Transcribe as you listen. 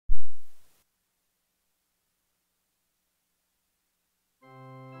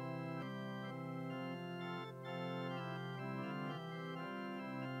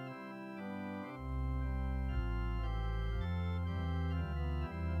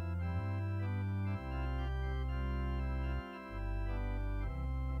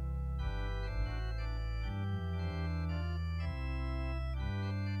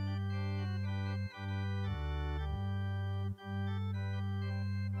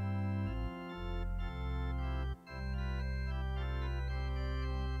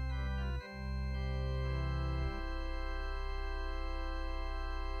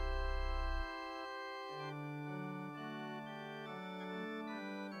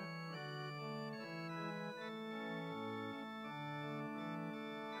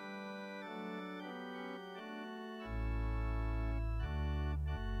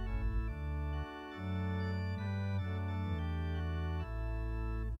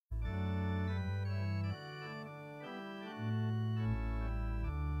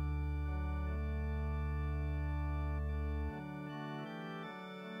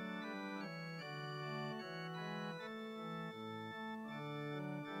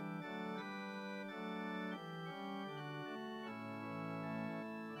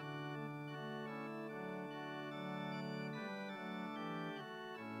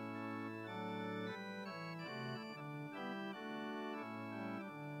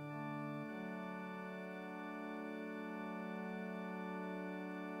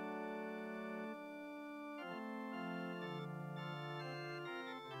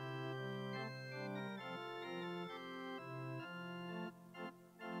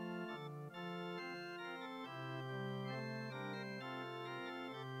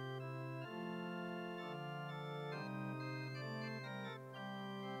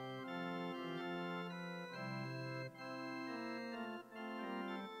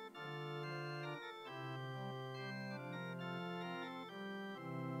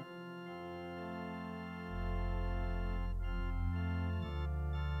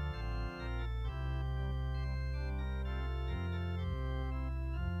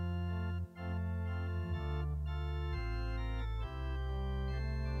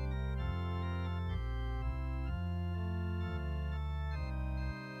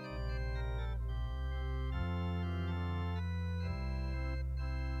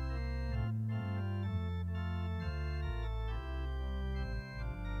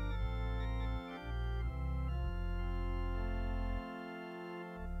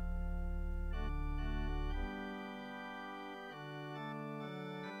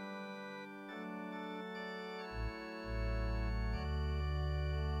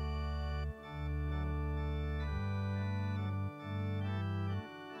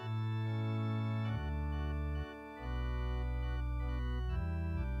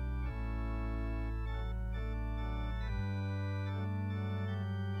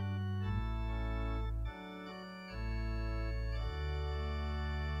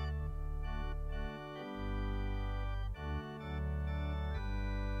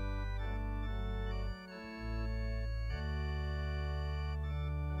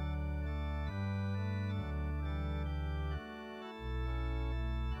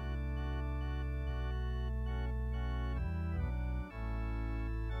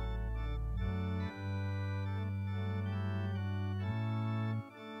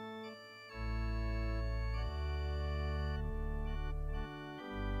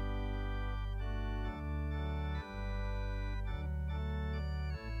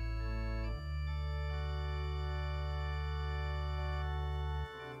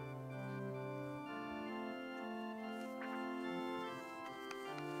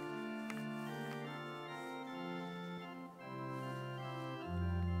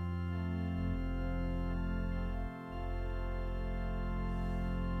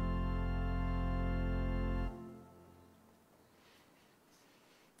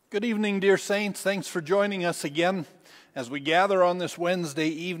Good evening, dear saints. Thanks for joining us again. As we gather on this Wednesday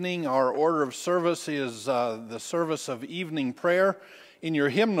evening, our order of service is the service of evening prayer. In your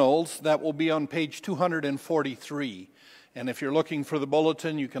hymnals, that will be on page 243. And if you're looking for the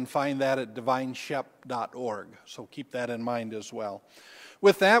bulletin, you can find that at divineshep.org. So keep that in mind as well.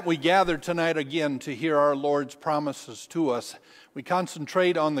 With that, we gather tonight again to hear our Lord's promises to us. We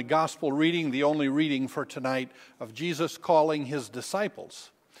concentrate on the gospel reading, the only reading for tonight, of Jesus calling his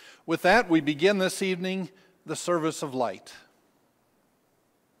disciples. With that, we begin this evening the service of light.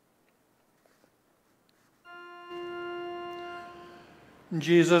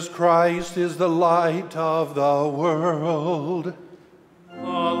 Jesus Christ is the light of the world. The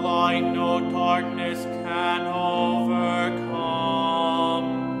light no darkness can overcome.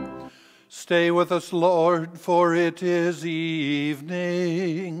 Stay with us, Lord, for it is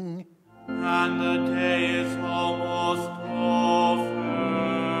evening, and the day is almost over.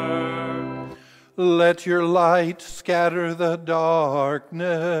 Let your light scatter the darkness,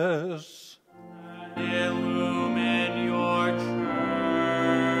 and illumine your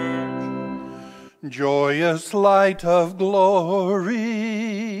church. Joyous light of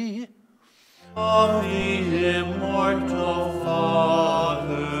glory, of the immortal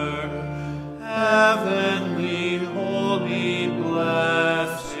Father, heavenly, holy,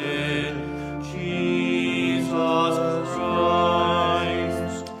 blessed Jesus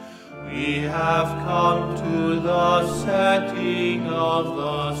Christ. We have come to the setting of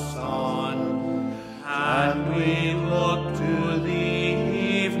the sun, and we look to the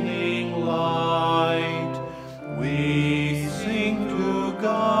evening light. We sing to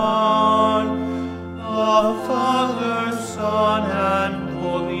God, the Father, Son, and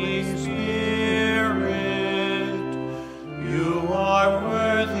Holy Spirit. You are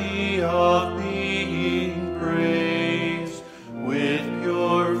worthy of being praised with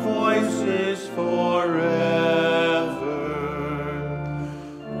your voices forever.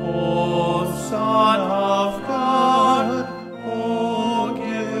 O Son of God, O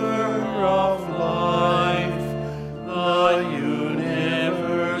Giver of life, the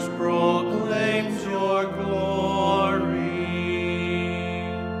universe proclaims your glory.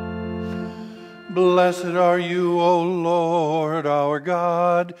 Blessed are you, O Lord, our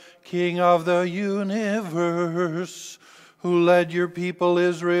God, King of the universe, who led your people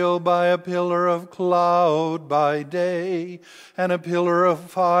Israel by a pillar of cloud by day and a pillar of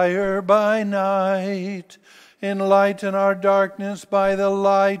fire by night. Enlighten our darkness by the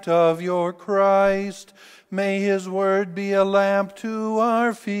light of your Christ. May his word be a lamp to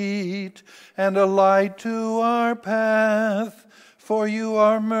our feet and a light to our path. For you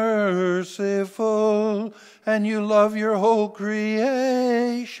are merciful, and you love your whole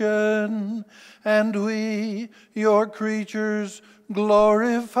creation. And we, your creatures,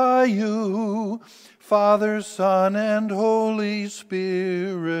 glorify you, Father, Son, and Holy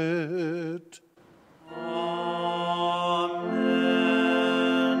Spirit. Amen.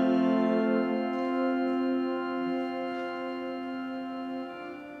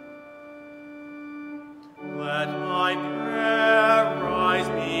 Let my prayer rise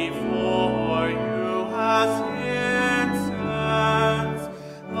before you as incense,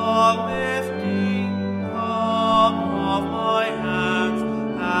 the lifting up of my hands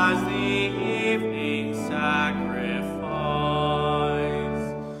as the evening sacrifice.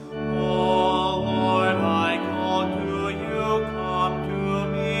 O Lord, I call to you, come to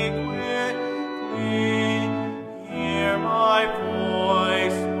me quickly. Hear my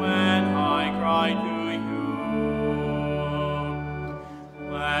voice when I cry to you.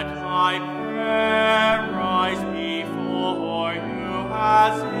 Let my prayer rise before you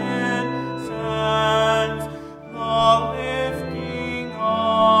as incense, the lifting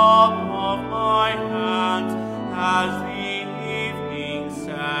up of my hands as the evening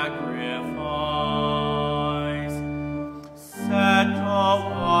sacrifice. Set a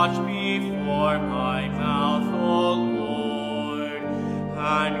watch before my mouth, O Lord,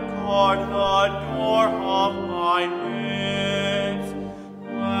 and guard the door of my lips.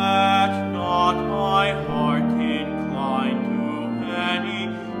 Let not my heart incline to any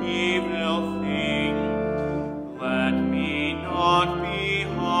evil thing. Let me not be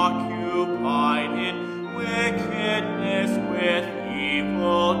occupied in wickedness with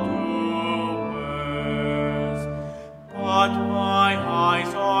evildoers. But my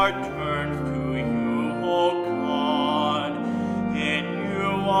eyes are turned to you, O God. In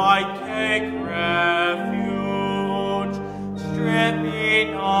you I take refuge. Strip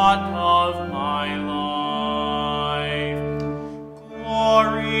me not of my life.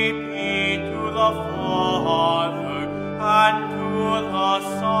 Glory be to the Father, and to the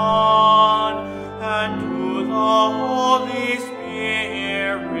Son, and to the Holy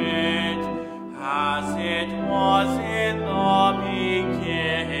Spirit, as it was in the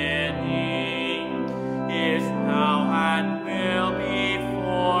beginning, is now, and will be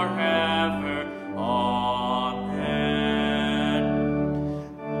forever. Amen.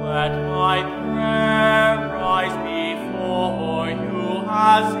 Let my prayer rise before you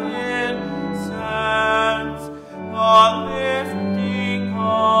as incense, the lifting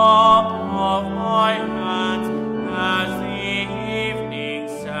up of my hands as the evening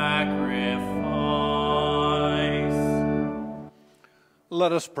sacrifice.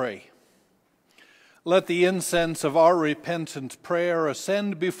 Let us pray. Let the incense of our repentant prayer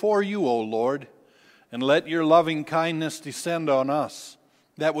ascend before you, O Lord, and let your loving kindness descend on us,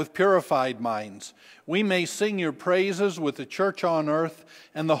 that with purified minds we may sing your praises with the church on earth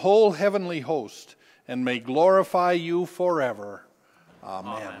and the whole heavenly host, and may glorify you forever.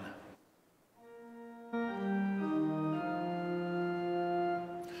 Amen.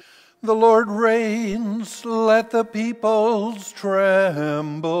 The Lord reigns, let the peoples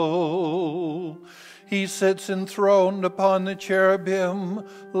tremble. He sits enthroned upon the cherubim,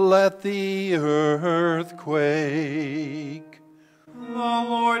 let the earth quake. The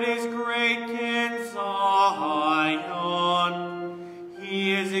Lord is great in Zion.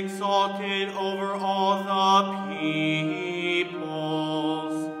 He is exalted over all the peoples.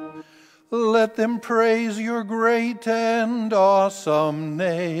 Let them praise your great and awesome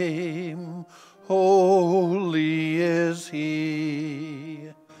name. Holy is he.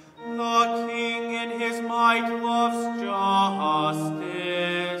 The King in his might loves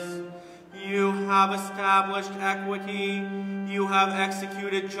justice. You have established equity. You have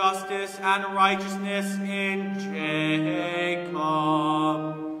executed justice and righteousness in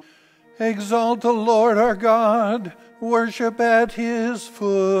Jacob. Exalt the Lord our God. Worship at his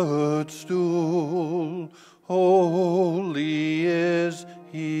footstool. Holy is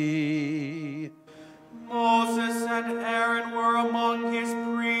he. Moses and Aaron were among his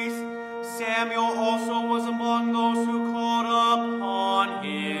priests. Samuel also was among those who called upon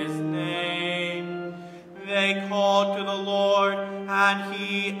his name. They called to the Lord, and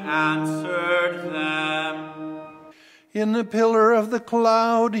he answered them. In the pillar of the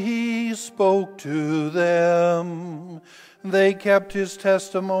cloud he spoke to them. They kept his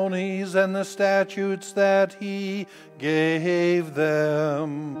testimonies and the statutes that he gave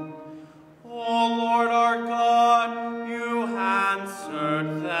them. O Lord our God, you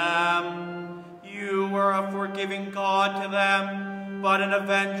answered them. You were a forgiving God to them, but an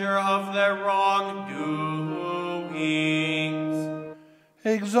avenger of their wrongdoings.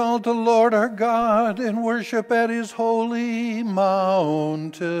 Exalt the Lord our God and worship at his holy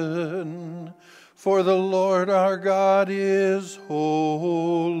mountain. For the Lord our God is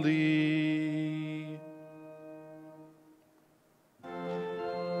holy.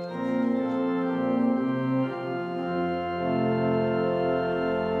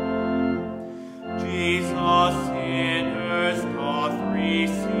 Jesus sinners doth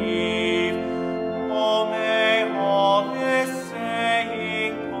receive. O may all this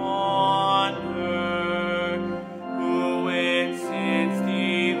saying ponder, who in sin's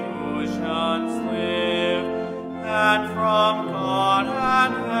delusions live, and from God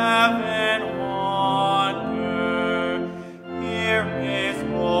and heaven wander. Here is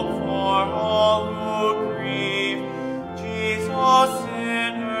hope for all who grieve. Jesus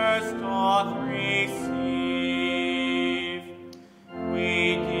sinners doth receive.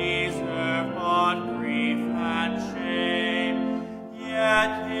 We deserve but grief and shame, yet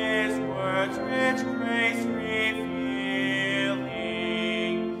his words rich grace revealing,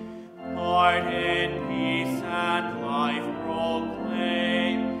 pardon, peace, and life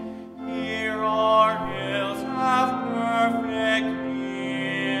proclaim. Here our ills have perfect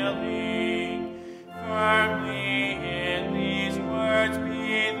healing. Firmly in these words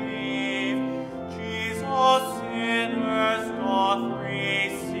believe, Jesus sinners doth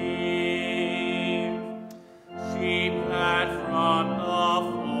receive. Sheep that from the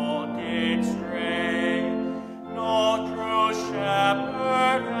fold did stray, no true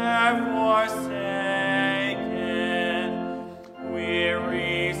shepherd e'er forsaken.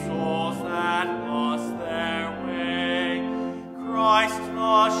 Weary souls that lost their way, Christ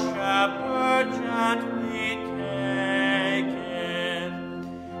the shepherd gently taken.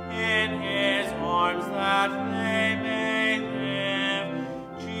 In his arms that they may live,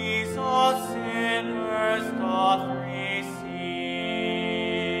 Jesus sinners doth receive.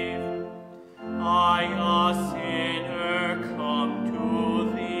 I, a sinner, come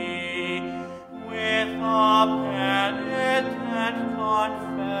to thee with a penitent confession.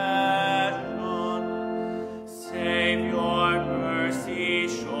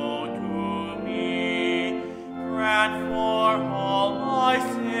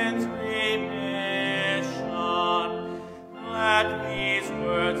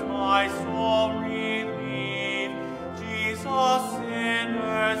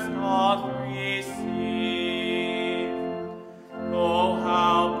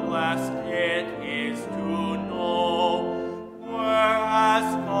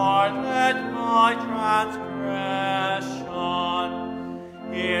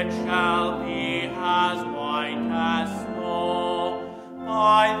 it shall be as white as snow,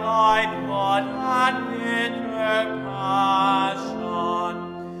 by thy blood and bitter passion.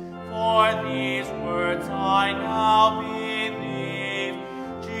 For these words I now believe,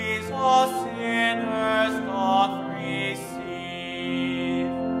 Jesus sinners doth receive.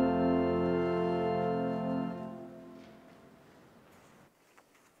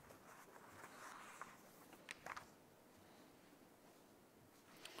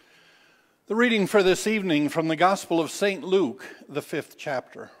 The reading for this evening from the Gospel of St. Luke, the 5th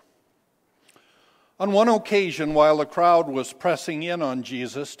chapter. On one occasion, while the crowd was pressing in on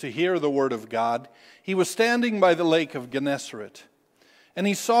Jesus to hear the word of God, he was standing by the lake of Gennesaret. And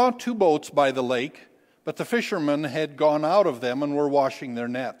he saw 2 boats by the lake, but the fishermen had gone out of them and were washing their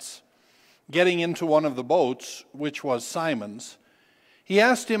nets. Getting into one of the boats, which was Simon's, he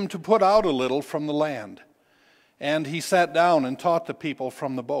asked him to put out a little from the land. And he sat down and taught the people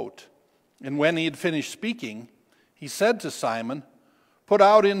from the boat. And when he had finished speaking, he said to Simon, "Put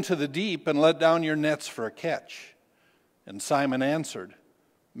out into the deep and let down your nets for a catch." And Simon answered,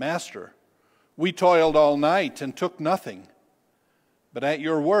 "Master, we toiled all night and took nothing. But at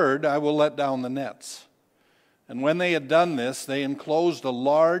your word I will let down the nets." And when they had done this, they enclosed a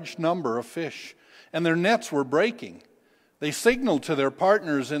large number of fish, and their nets were breaking. They signaled to their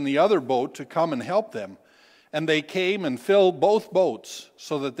partners in the other boat to come and help them. And they came and filled both boats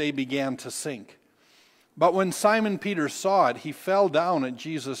so that they began to sink. But when Simon Peter saw it, he fell down at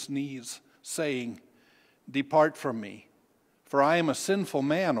Jesus' knees, saying, "Depart from me, for I am a sinful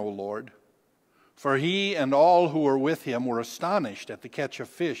man, O Lord." For he and all who were with him were astonished at the catch of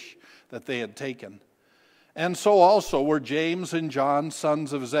fish that they had taken. And so also were James and John,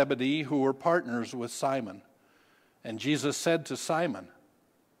 sons of Zebedee, who were partners with Simon. And Jesus said to Simon,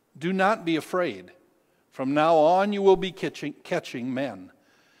 "Do not be afraid. From now on you will be catching men."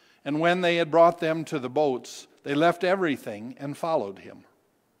 And when they had brought them to the boats, they left everything and followed him.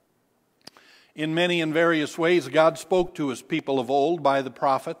 In many and various ways God spoke to his people of old by the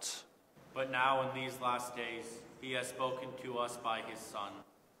prophets. But now in these last days he has spoken to us by his Son.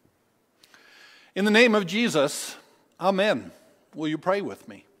 In the name of Jesus, amen. Will you pray with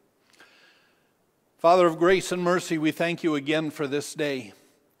me? Father of grace and mercy, we thank you again for this day.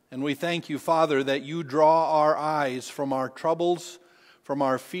 And we thank you, Father, that you draw our eyes from our troubles, from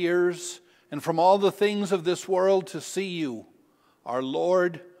our fears, and from all the things of this world to see you, our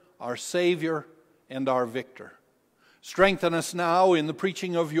Lord, our Savior, and our Victor. Strengthen us now in the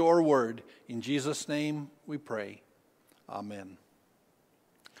preaching of your word. In Jesus' name we pray. Amen.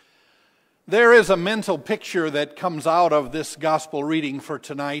 There is a mental picture that comes out of this gospel reading for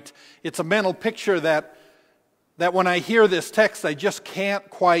tonight. It's a mental picture that when I hear this text, I just can't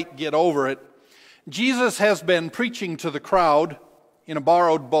quite get over it. Jesus has been preaching to the crowd in a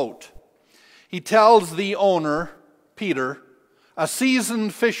borrowed boat. He tells the owner, Peter, a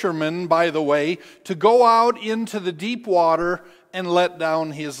seasoned fisherman, by the way, to go out into the deep water and let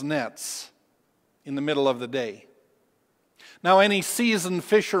down his nets in the middle of the day. Now, any seasoned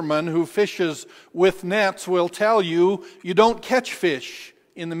fisherman who fishes with nets will tell you, you don't catch fish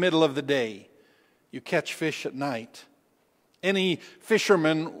in the middle of the day. You catch fish at night. Any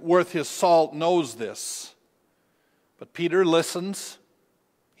fisherman worth his salt knows this. But Peter listens,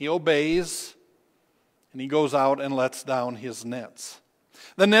 he obeys, and he goes out and lets down his nets.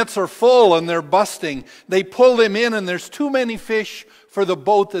 The nets are full and they're busting. They pull them in and there's too many fish for the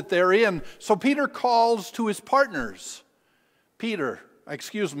boat that they're in. So Peter calls to his partners.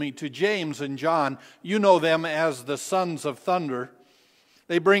 To James and John. You know them as the sons of thunder.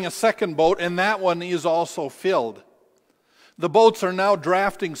 They bring a second boat, and that one is also filled. The boats are now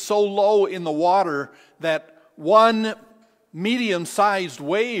drafting so low in the water that one medium-sized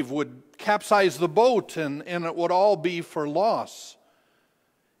wave would capsize the boat, and it would all be for loss.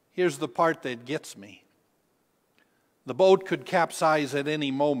 Here's the part that gets me. The boat could capsize at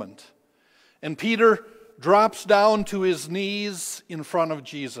any moment. And Peter drops down to his knees in front of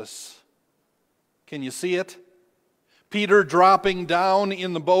Jesus. Can you see it? Peter dropping down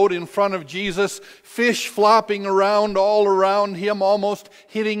in the boat in front of Jesus, fish flopping around all around him, almost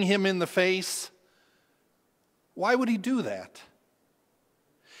hitting him in the face. Why would he do that?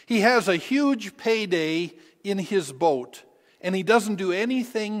 He has a huge payday in his boat, and he doesn't do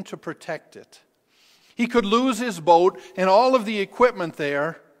anything to protect it. He could lose his boat and all of the equipment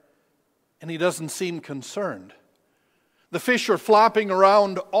there, and he doesn't seem concerned. The fish are flopping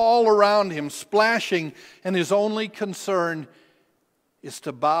around all around him, splashing, and his only concern is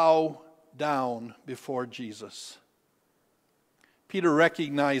to bow down before Jesus. Peter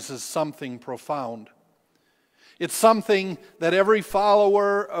recognizes something profound. It's something that every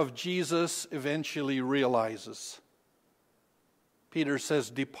follower of Jesus eventually realizes. Peter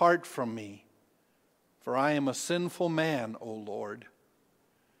says, "Depart from me, for I am a sinful man, O Lord."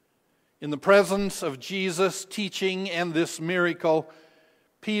 In the presence of Jesus' teaching and this miracle,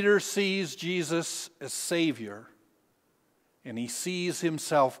 Peter sees Jesus as Savior, and he sees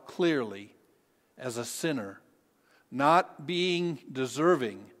himself clearly as a sinner, not being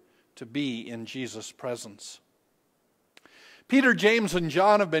deserving to be in Jesus' presence. Peter, James, and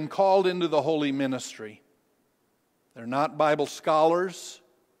John have been called into the holy ministry. They're not Bible scholars.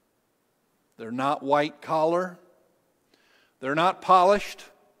 They're not white collar. They're not polished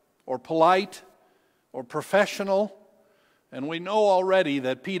or polite or professional. And we know already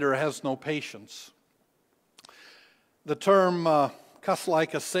that Peter has no patience. The term cuss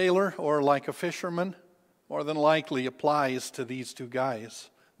like a sailor or like a fisherman more than likely applies to these two guys,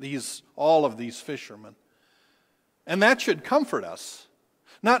 all of these fishermen. And that should comfort us.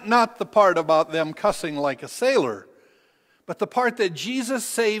 Not the part about them cussing like a sailor, but the part that Jesus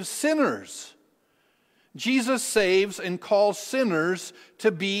saves sinners. Jesus saves and calls sinners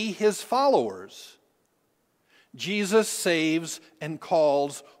to be his followers. Jesus saves and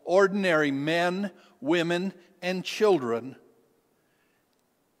calls ordinary men, women, and children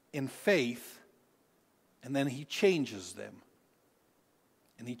in faith, and then he changes them.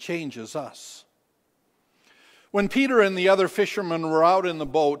 And he changes us. When Peter and the other fishermen were out in the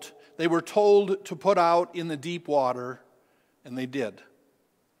boat, they were told to put out in the deep water, and they did.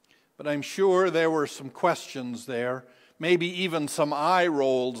 But I'm sure there were some questions there, maybe even some eye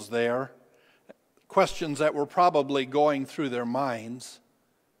rolls there, questions that were probably going through their minds.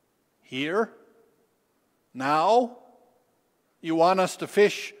 Here? Now? You want us to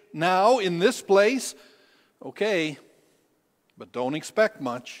fish now in this place? Okay, but don't expect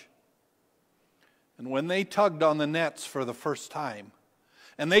much. And when they tugged on the nets for the first time,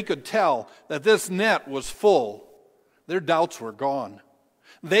 and they could tell that this net was full, their doubts were gone.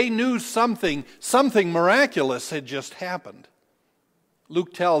 They knew something miraculous had just happened.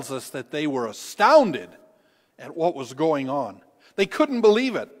 Luke tells us that they were astounded at what was going on. They couldn't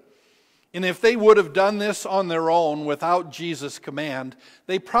believe it. And if they would have done this on their own without Jesus' command,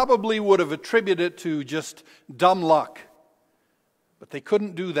 they probably would have attributed it to just dumb luck. But they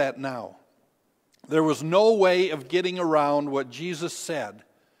couldn't do that now. There was no way of getting around what Jesus said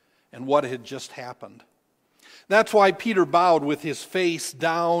and what had just happened. That's why Peter bowed with his face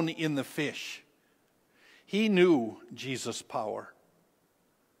down in the fish. He knew Jesus' power.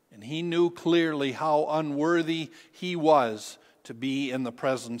 And he knew clearly how unworthy he was to be in the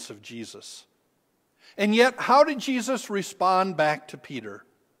presence of Jesus. And yet, how did Jesus respond back to Peter?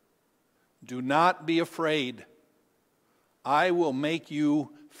 "Do not be afraid. I will make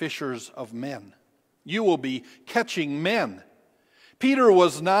you fishers of men. You will be catching men." Peter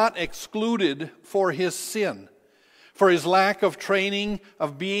was not excluded for his sin, for his lack of training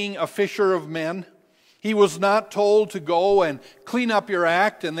of being a fisher of men. He was not told to go and clean up your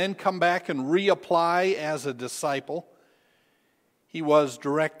act and then come back and reapply as a disciple. He was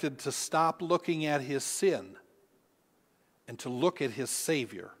directed to stop looking at his sin and to look at his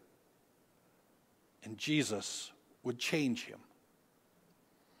Savior. And Jesus would change him.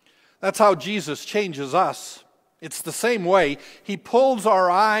 That's how Jesus changes us. It's the same way. He pulls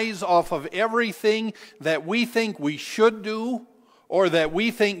our eyes off of everything that we think we should do or that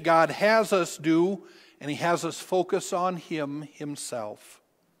we think God has us do, and he has us focus on him himself.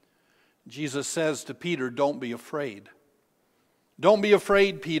 Jesus says to Peter, "Don't be afraid. Don't be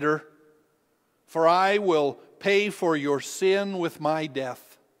afraid, Peter, for I will pay for your sin with my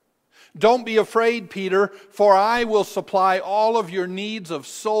death. Don't be afraid, Peter, for I will supply all of your needs of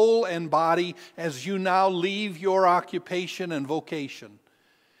soul and body as you now leave your occupation and vocation,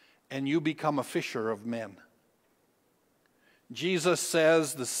 and you become a fisher of men." Jesus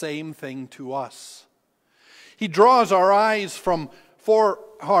says the same thing to us. He draws our eyes for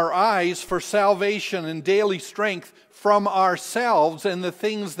salvation and daily strength from ourselves and the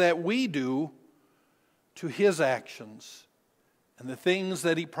things that we do to his actions and the things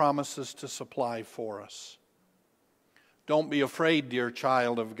that he promises to supply for us. Don't be afraid, dear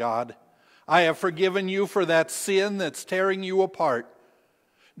child of God. I have forgiven you for that sin that's tearing you apart.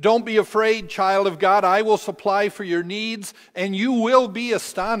 Don't be afraid, child of God. I will supply for your needs and you will be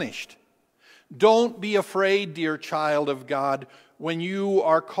astonished. Don't be afraid, dear child of God, when you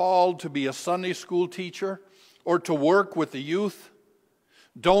are called to be a Sunday school teacher or to work with the youth.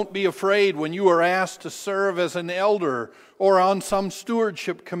 Don't be afraid when you are asked to serve as an elder or on some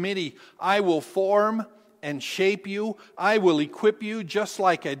stewardship committee. I will form and shape you. I will equip you just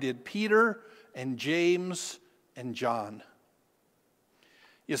like I did Peter and James and John.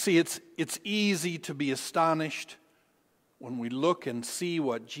 You see, it's easy to be astonished when we look and see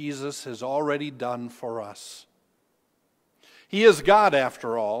what Jesus has already done for us. He is God,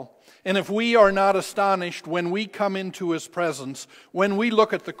 after all, and if we are not astonished when we come into His presence, when we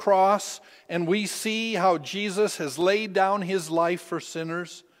look at the cross and we see how Jesus has laid down His life for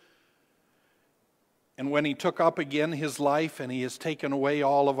sinners, and when He took up again His life and He has taken away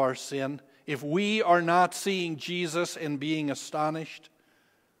all of our sin, if we are not seeing Jesus and being astonished,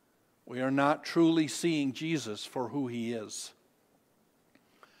 we are not truly seeing Jesus for who He is.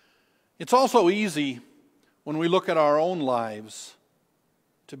 It's also easy when we look at our own lives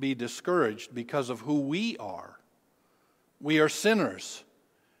to be discouraged because of who we are. We are sinners,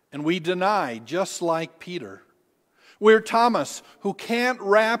 and we deny just like Peter. We're Thomas, who can't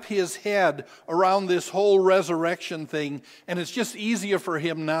wrap his head around this whole resurrection thing, and it's just easier for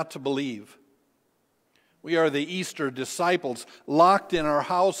him not to believe. We are the Easter disciples, locked in our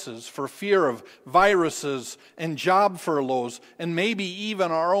houses for fear of viruses and job furloughs, and maybe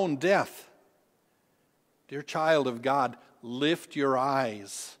even our own death. Dear child of God, lift your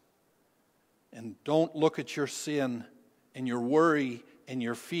eyes and don't look at your sin and your worry and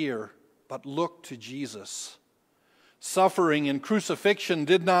your fear, but look to Jesus. Suffering and crucifixion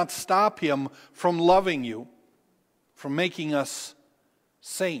did not stop Him from loving you, from making us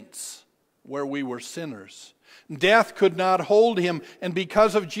saints where we were sinners. Death could not hold Him, and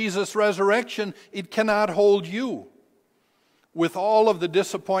because of Jesus' resurrection, it cannot hold you. With all of the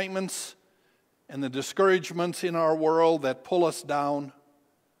disappointments and the discouragements in our world that pull us down,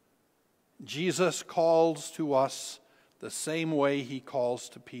 Jesus calls to us the same way He calls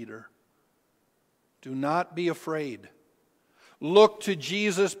to Peter. Do not be afraid. Look to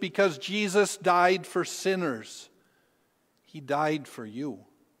Jesus, because Jesus died for sinners. He died for you.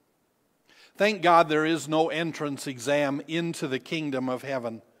 Thank God there is no entrance exam into the kingdom of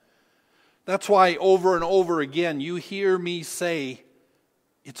heaven. That's why over and over again you hear me say,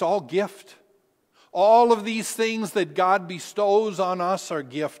 it's all gift. All of these things that God bestows on us are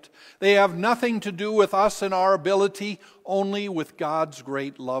gift. They have nothing to do with us and our ability, only with God's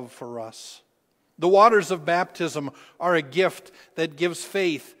great love for us. The waters of baptism are a gift that gives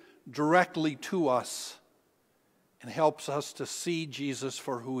faith directly to us and helps us to see Jesus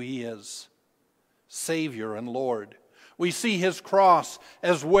for who He is, Savior and Lord. We see His cross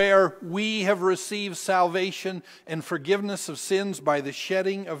as where we have received salvation and forgiveness of sins by the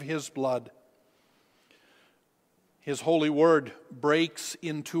shedding of His blood. His holy word breaks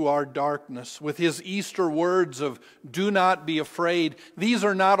into our darkness with His Easter words of, do not be afraid. These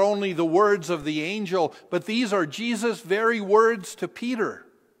are not only the words of the angel, but these are Jesus' very words to Peter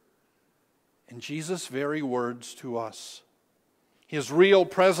and Jesus' very words to us. His real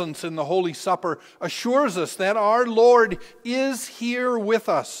presence in the Holy Supper assures us that our Lord is here with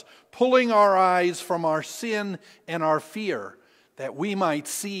us, pulling our eyes from our sin and our fear, that we might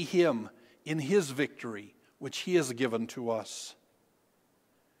see Him in His victory, which He has given to us.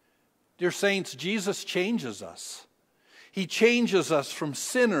 Dear saints, Jesus changes us. He changes us from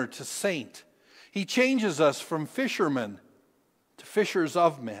sinner to saint. He changes us from fishermen to fishers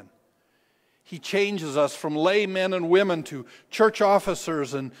of men. He changes us from laymen and women to church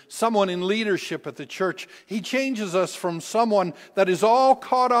officers and someone in leadership at the church. He changes us from someone that is all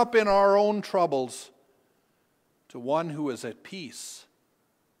caught up in our own troubles to one who is at peace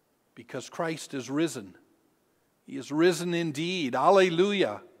because Christ is risen. He is risen indeed.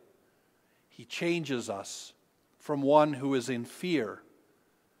 Alleluia. He changes us from one who is in fear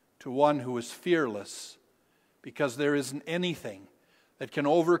to one who is fearless, because there isn't anything that can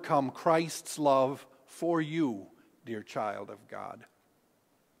overcome Christ's love for you, dear child of God.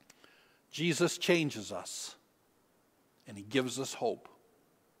 Jesus changes us, and He gives us hope.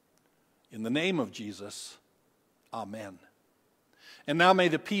 In the name of Jesus, amen. And now may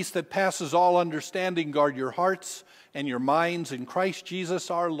the peace that passes all understanding guard your hearts and your minds in Christ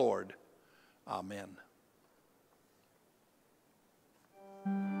Jesus our Lord. Amen.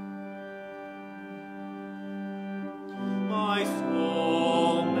 My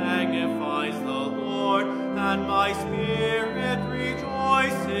soul magnifies the Lord, and my spirit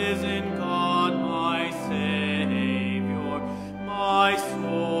rejoices in God my Savior. My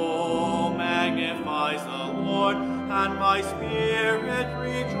soul magnifies the Lord, and my spirit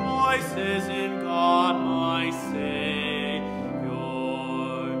rejoices in God my Savior.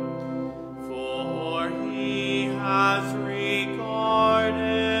 For He has regarded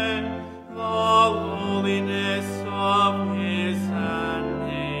the lowliness of His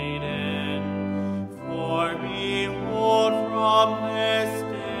handmaiden. For behold, from this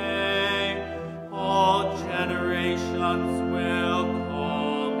day all generations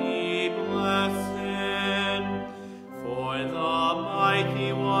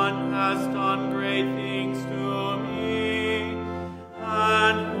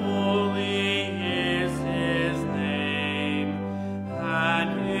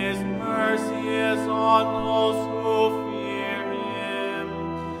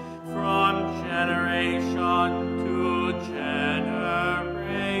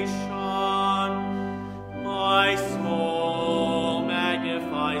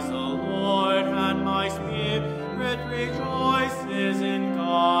magnifies the Lord, and my spirit rejoices in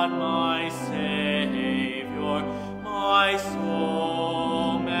God my Savior. My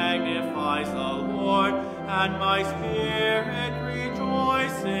soul magnifies the Lord, and my spirit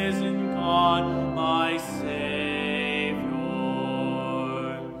rejoices in God my Savior.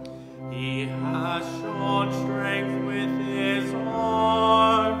 He has shown strength with his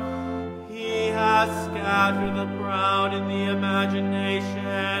arm. He has scattered the proud in the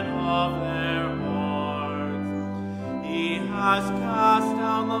imagination of their hearts. He has cast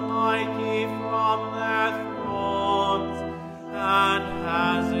down the mighty from their thrones, and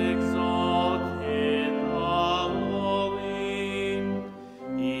has exalted the lowly.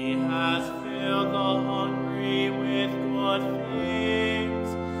 He has filled the hungry with good things,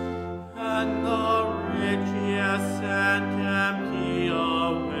 and the rich he has sent empty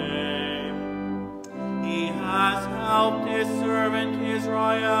away. He has helped his servant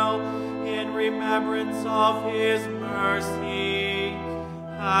Israel in remembrance of his mercy,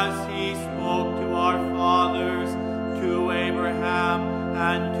 as he spoke to our fathers, to Abraham,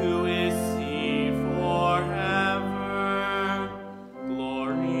 and to his seed forever.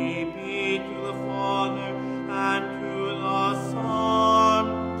 Glory be to the Father, and to the Son,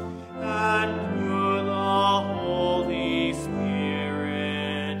 and to the Holy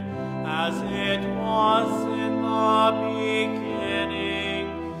Spirit, as it was in the beginning,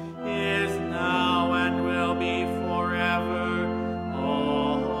 is now, and will be forever.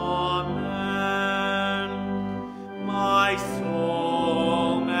 Amen. My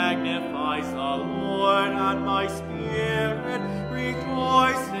soul magnifies the Lord, and my spirit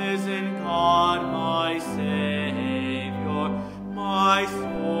rejoices in God my Savior. My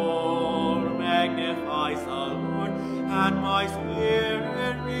soul magnifies the Lord, and my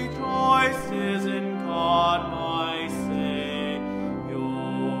spirit rejoices in God my Savior.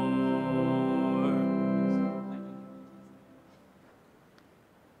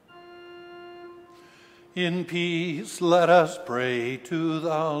 In peace, let us pray to the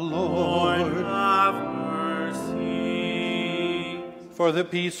Lord, Lord. have mercy. For the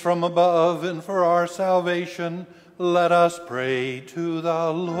peace from above and for our salvation, let us pray to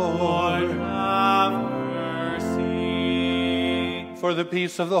the Lord, Lord. have mercy. For the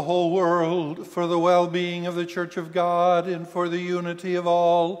peace of the whole world, for the well-being of the Church of God, and for the unity of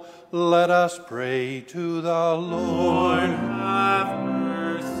all, let us pray to the Lord, Lord. have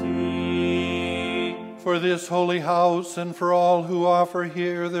mercy. For this holy house and for all who offer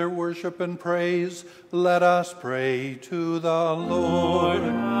here their worship and praise, let us pray to the Lord, Lord.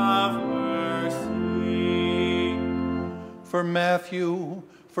 have mercy. For Matthew,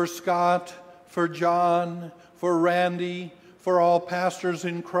 for Scott, for John, for Randy, for all pastors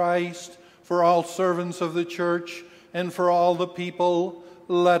in Christ, for all servants of the church, and for all the people,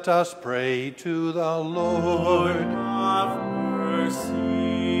 let us pray to the Lord, Lord. have mercy.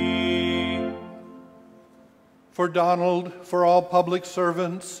 For Donald, for all public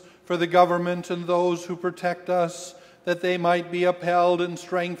servants, for the government and those who protect us, that they might be upheld and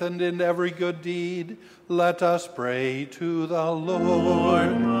strengthened in every good deed, let us pray to the Lord, Lord.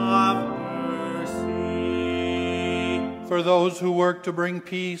 have mercy. For those who work to bring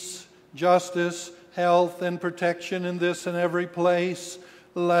peace, justice, health, and protection in this and every place,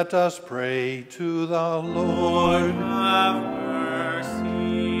 let us pray to the Lord, Lord. have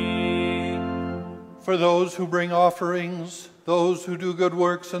mercy. For those who bring offerings, those who do good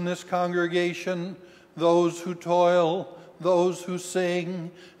works in this congregation, those who toil, those who sing,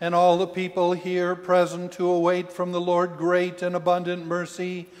 and all the people here present to await from the Lord great and abundant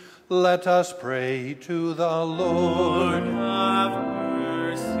mercy, let us pray to the Lord, Lord. have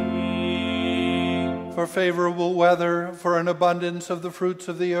mercy. For favorable weather, for an abundance of the fruits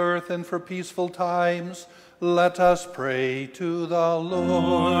of the earth, and for peaceful times, let us pray to the Lord,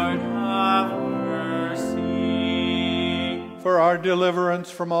 Lord. have mercy. For our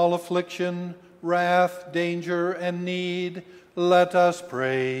deliverance from all affliction, wrath, danger, and need, let us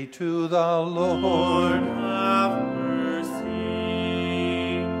pray to the Lord, Lord. have mercy.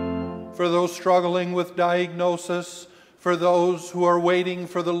 For those struggling with diagnosis, for those who are waiting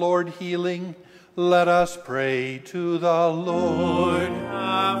for the Lord healing, let us pray to the Lord, Lord.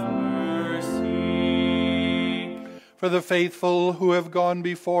 have mercy. For the faithful who have gone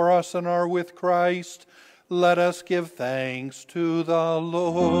before us and are with Christ, let us give thanks to the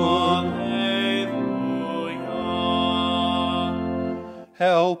Lord. Alleluia.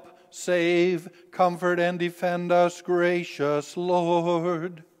 Help, save, comfort, and defend us, gracious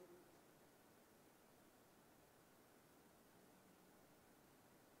Lord.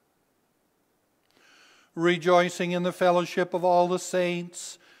 Rejoicing in the fellowship of all the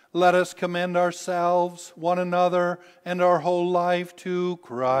saints, let us commend ourselves, one another, and our whole life to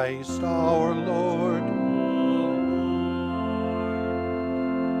Christ our Lord.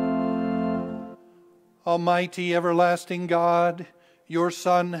 Almighty everlasting God, your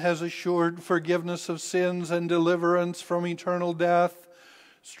Son has assured forgiveness of sins and deliverance from eternal death.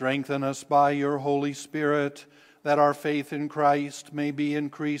 Strengthen us by your Holy Spirit, that our faith in Christ may be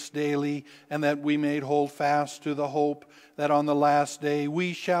increased daily, and that we may hold fast to the hope that on the last day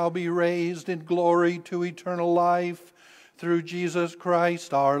we shall be raised in glory to eternal life, through Jesus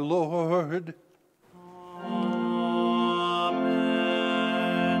Christ our Lord. Amen.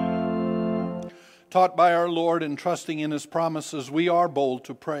 Taught by our Lord and trusting in his promises, we are bold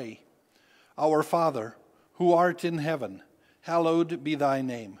to pray. Our Father, who art in heaven, hallowed be thy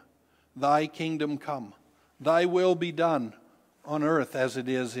name. Thy kingdom come. Thy will be done on earth as it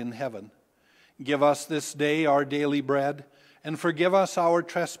is in heaven. Give us this day our daily bread, and forgive us our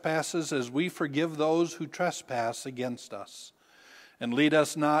trespasses as we forgive those who trespass against us. And lead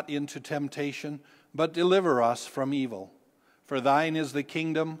us not into temptation, but deliver us from evil. For thine is the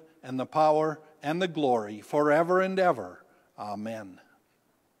kingdom, and the power, and the glory, forever and ever. Amen.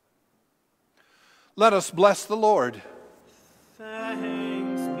 Let us bless the Lord.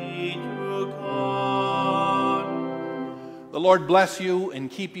 Thanks be to God. The Lord bless you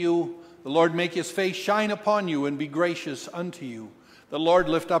and keep you. The Lord make his face shine upon you and be gracious unto you. The Lord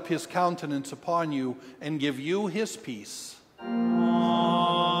lift up his countenance upon you and give you his peace. Amen.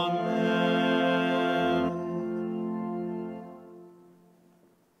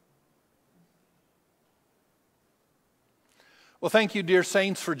 Well, thank you, dear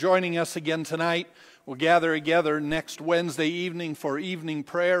saints, for joining us again tonight. We'll gather together next Wednesday evening for evening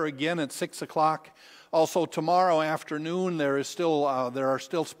prayer again at 6 o'clock. Also, tomorrow afternoon, there are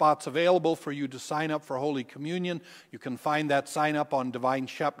still spots available for you to sign up for Holy Communion. You can find that sign up on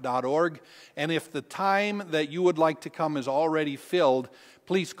divineshep.org. And if the time that you would like to come is already filled,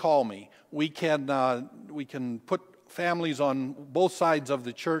 please call me. We can put families on both sides of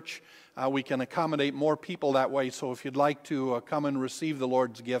the church. We can accommodate more people that way. So if you'd like to come and receive the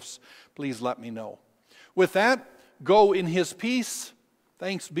Lord's gifts, please let me know. With that, go in his peace.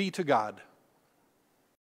 Thanks be to God.